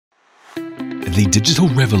The digital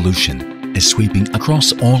revolution is sweeping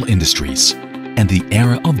across all industries, and the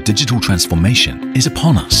era of digital transformation is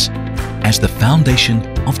upon us. As the foundation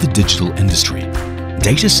of the digital industry,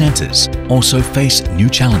 data centers also face new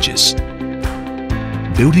challenges.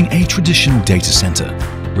 Building a traditional data center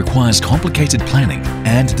requires complicated planning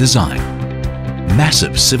and design,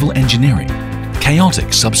 massive civil engineering, chaotic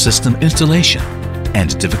subsystem installation,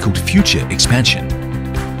 and difficult future expansion.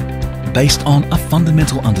 Based on a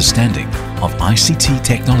fundamental understanding of ICT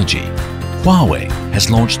technology, Huawei has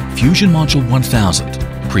launched Fusion Module 1000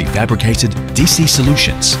 prefabricated DC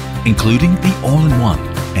solutions, including the all-in-one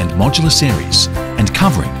and modular series, and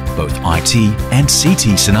covering both IT and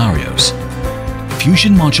CT scenarios.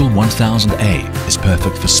 Fusion Module 1000A is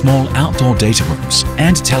perfect for small outdoor data rooms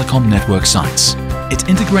and telecom network sites. It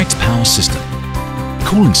integrates power system,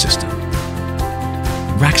 cooling system,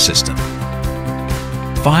 rack system,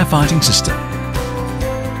 firefighting system,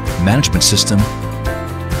 management system,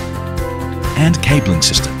 and cabling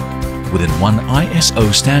system within one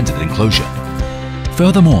ISO standard enclosure.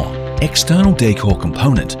 Furthermore, external decor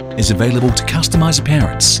component is available to customize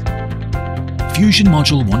appearance. Fusion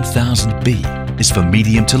Module 1000B is for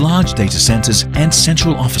medium to large data centers and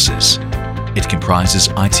central offices. It comprises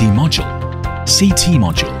IT module, CT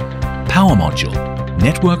module, power module,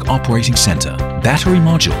 network operating center, battery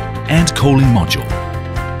module, and cooling module.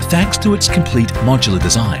 Thanks to its complete modular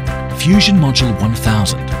design, Fusion Module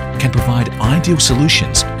 1000 can provide ideal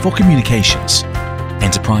solutions for communications,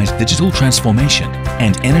 enterprise digital transformation,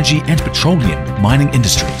 and energy and petroleum mining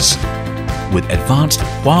industries. With advanced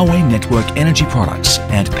Huawei network energy products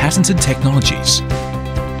and patented technologies,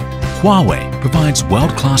 Huawei provides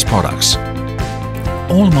world-class products.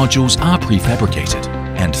 All modules are prefabricated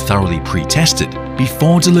and thoroughly pre-tested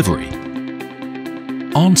before delivery.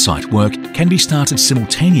 On-site work can be started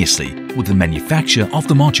simultaneously with the manufacture of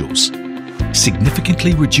the modules,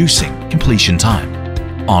 significantly reducing completion time.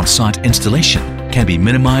 On-site installation can be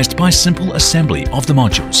minimized by simple assembly of the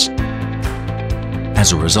modules.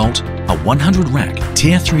 As a result, a 100-rack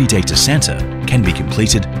Tier 3 data center can be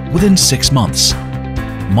completed within 6 months.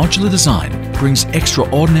 Modular design brings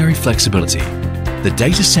extraordinary flexibility. The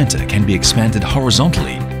data center can be expanded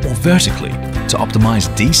horizontally or vertically to optimize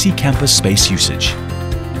DC campus space usage.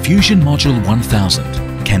 Fusion Module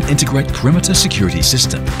 1000 can integrate perimeter security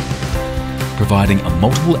system, providing a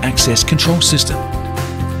multiple access control system,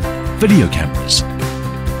 video cameras,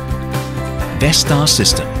 Vestar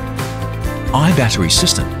system, iBattery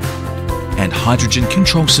system, and hydrogen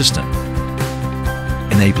control system,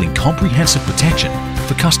 enabling comprehensive protection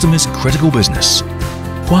for customers' critical business.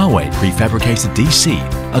 Huawei prefabricated DC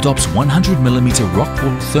adopts 100mm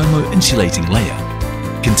rock-wool thermo-insulating layer,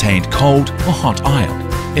 contained cold or hot aisle,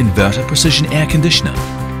 inverter precision air conditioner,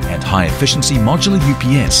 and high-efficiency modular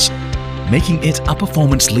UPS, making it a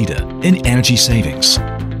performance leader in energy savings.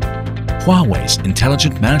 Huawei's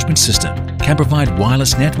intelligent management system can provide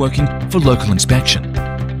wireless networking for local inspection,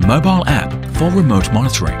 mobile app for remote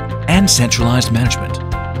monitoring, and centralized management,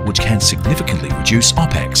 which can significantly reduce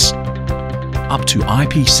OPEX. Up to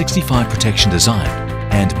IP65 protection design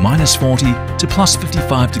and -40 to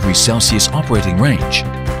 +55 degrees Celsius operating range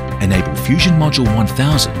enable Fusion Module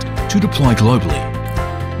 1000 to deploy globally,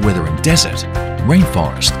 whether in desert,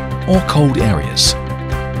 rainforest, or cold areas.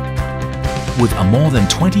 With a more than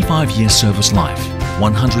 25-year service life,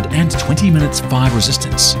 120 minutes fire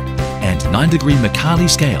resistance, and 9-degree Mercalli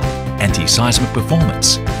scale anti-seismic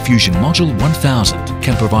performance, Fusion Module 1000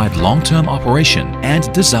 can provide long-term operation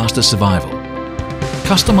and disaster survival.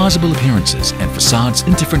 Customizable appearances and facades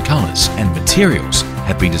in different colors and materials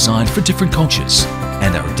have been designed for different cultures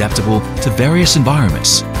and are adaptable to various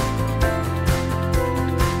environments.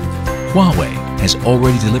 Huawei has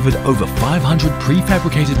already delivered over 500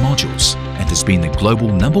 prefabricated modules and has been the global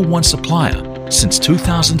 #1 supplier since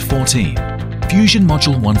 2014. Fusion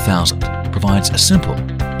Module 1000 provides a simple,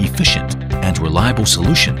 efficient, and reliable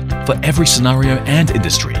solution for every scenario and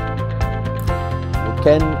industry.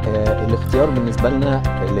 وكان الاختيار بالنسبه لنا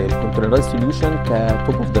للكونتينرايز سوليوشن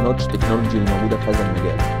كتوب اوف ذا نوتش تكنولوجي الموجوده في هذا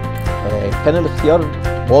المجال. كان الاختيار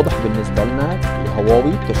واضح بالنسبه لنا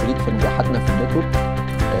لهواوي كشريك في نجاحاتنا في النتورك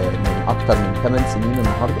من اكثر من 8 سنين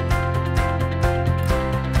النهارده.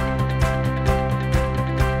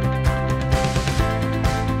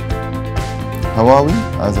 Huawei,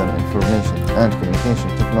 as an information and communication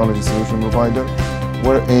technology solution provider,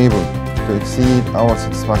 were able to exceed our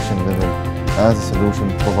satisfaction level as a solution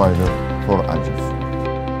provider for Algif.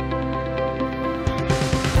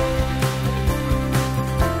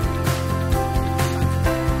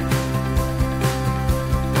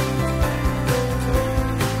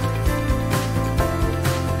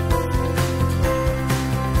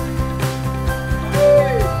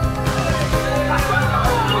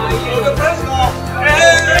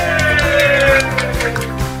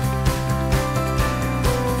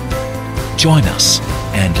 Join us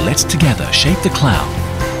and let's together shape the cloud,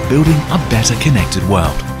 building a better connected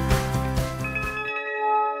world.